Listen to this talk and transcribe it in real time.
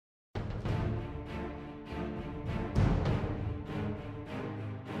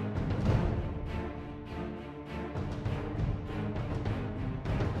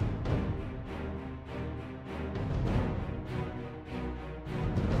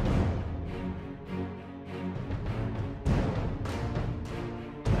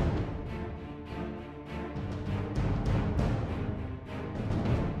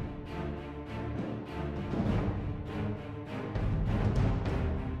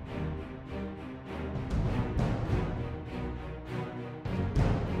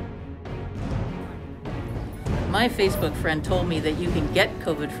My Facebook friend told me that you can get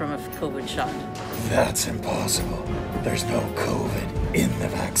COVID from a COVID shot. That's impossible. There's no COVID in the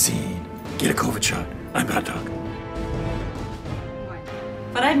vaccine. Get a COVID shot. I'm BatDoc.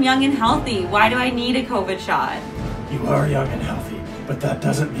 But I'm young and healthy. Why do I need a COVID shot? You are young and healthy, but that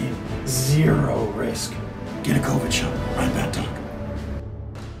doesn't mean zero risk. Get a COVID shot. I'm BatDoc.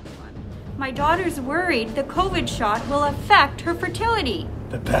 My daughter's worried the COVID shot will affect her fertility.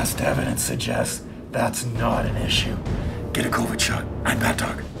 The best evidence suggests that's not an issue. Get a COVID shot. I'm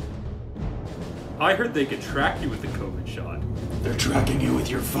BatDoc. I heard they could track you with the COVID shot. They're tracking you with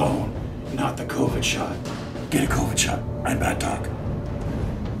your phone, not the COVID shot. Get a COVID shot. I'm BatDoc.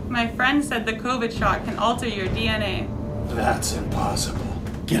 My friend said the COVID shot can alter your DNA. That's impossible.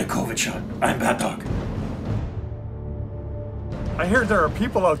 Get a COVID shot. I'm BatDoc. I hear there are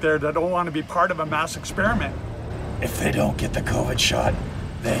people out there that don't want to be part of a mass experiment. If they don't get the COVID shot,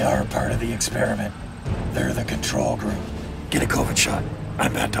 they are part of the experiment. They're the control group. Get a COVID shot.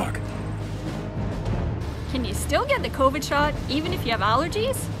 I'm BatDoc. Can you still get the COVID shot even if you have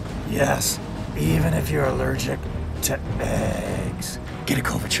allergies? Yes, even if you're allergic to eggs. Get a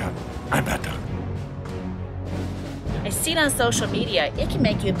COVID shot. I'm BatDoc. I seen on social media it can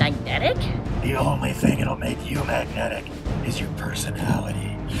make you magnetic. The only thing it'll make you magnetic is your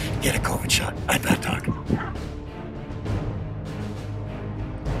personality. Get a COVID shot. I'm BatDoc.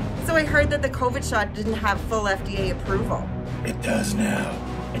 So I heard that the COVID shot didn't have full FDA approval. It does now,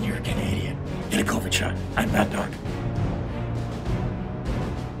 and you're Canadian. Get a COVID shot. I'm BatDoc.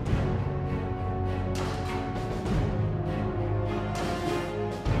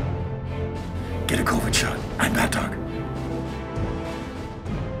 Get a COVID shot. I'm BatDoc.